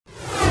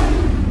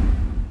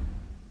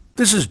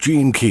This is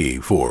Gene Key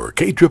for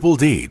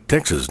KDDD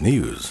Texas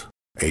News.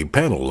 A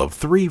panel of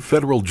 3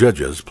 federal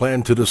judges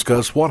plan to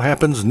discuss what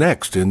happens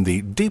next in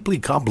the deeply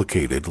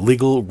complicated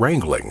legal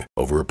wrangling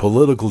over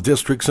political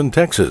districts in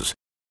Texas.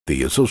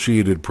 The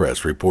Associated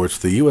Press reports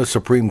the U.S.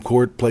 Supreme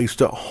Court placed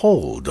a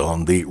hold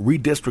on the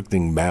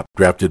redistricting map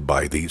drafted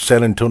by the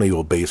San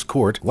Antonio-based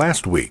court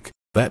last week.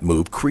 That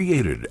move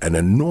created an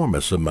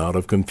enormous amount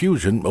of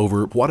confusion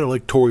over what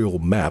electoral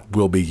map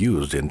will be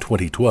used in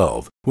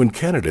 2012, when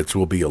candidates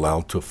will be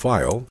allowed to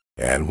file,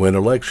 and when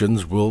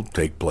elections will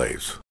take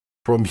place.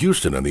 From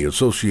Houston and the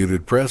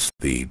Associated Press,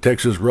 the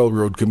Texas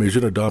Railroad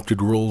Commission adopted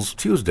rules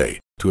Tuesday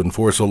to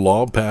enforce a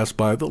law passed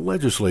by the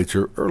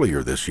legislature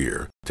earlier this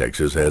year.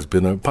 Texas has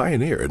been a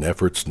pioneer in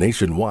efforts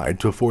nationwide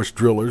to force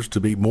drillers to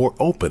be more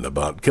open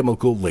about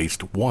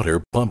chemical-laced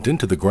water pumped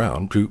into the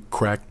ground to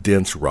crack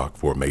dense rock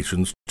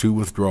formations to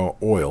withdraw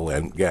oil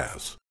and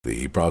gas.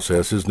 The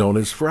process is known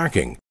as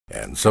fracking,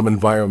 and some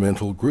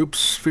environmental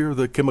groups fear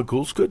the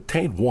chemicals could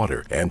taint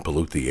water and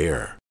pollute the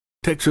air.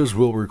 Texas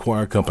will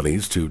require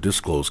companies to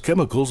disclose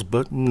chemicals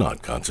but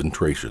not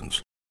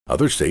concentrations.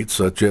 Other states,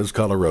 such as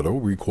Colorado,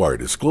 require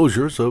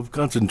disclosures of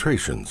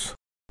concentrations.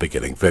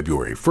 Beginning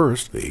February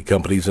 1st, the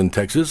companies in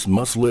Texas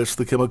must list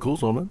the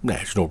chemicals on a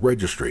national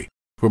registry.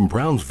 From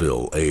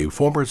Brownsville, a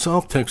former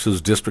South Texas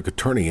district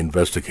attorney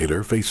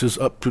investigator faces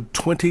up to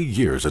 20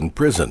 years in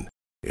prison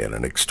in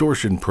an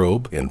extortion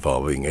probe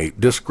involving a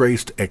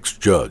disgraced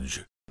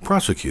ex-judge.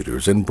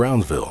 Prosecutors in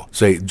Brownsville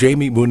say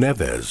Jamie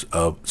Munevez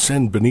of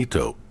San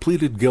Benito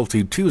pleaded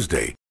guilty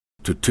Tuesday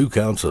to 2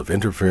 counts of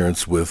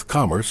interference with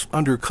commerce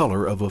under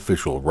color of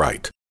official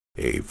right.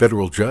 A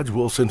federal judge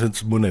will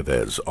sentence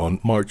Munevez on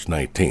March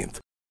 19th.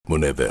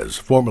 Munevez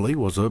formerly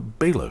was a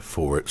bailiff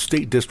for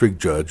State District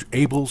Judge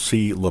Abel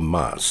C.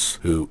 Lamas,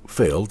 who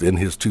failed in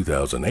his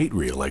 2008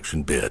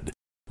 re-election bid.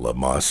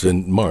 Lamas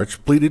in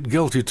March pleaded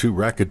guilty to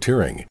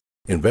racketeering.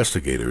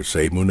 Investigators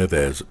say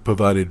Munevez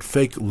provided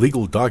fake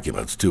legal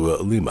documents to a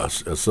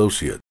Limas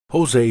associate,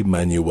 Jose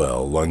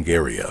Manuel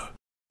Longaria.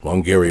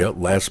 Longaria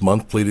last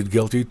month pleaded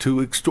guilty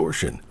to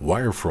extortion,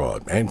 wire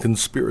fraud, and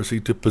conspiracy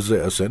to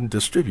possess and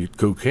distribute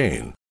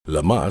cocaine.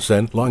 Lamas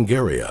and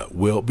Longaria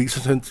will be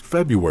sentenced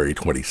February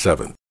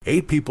 27th.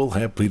 8 people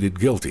have pleaded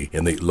guilty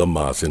in the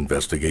Lamas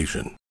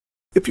investigation.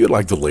 If you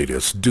like the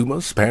latest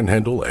Dumas,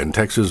 Panhandle, and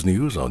Texas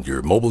news on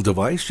your mobile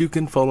device, you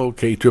can follow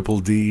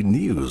KDDD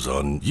News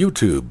on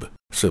YouTube.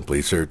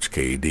 Simply search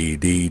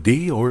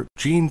KDDD or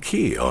Gene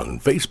Key on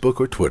Facebook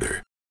or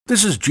Twitter.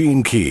 This is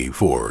Gene Key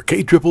for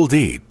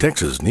KDDD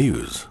Texas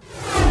News.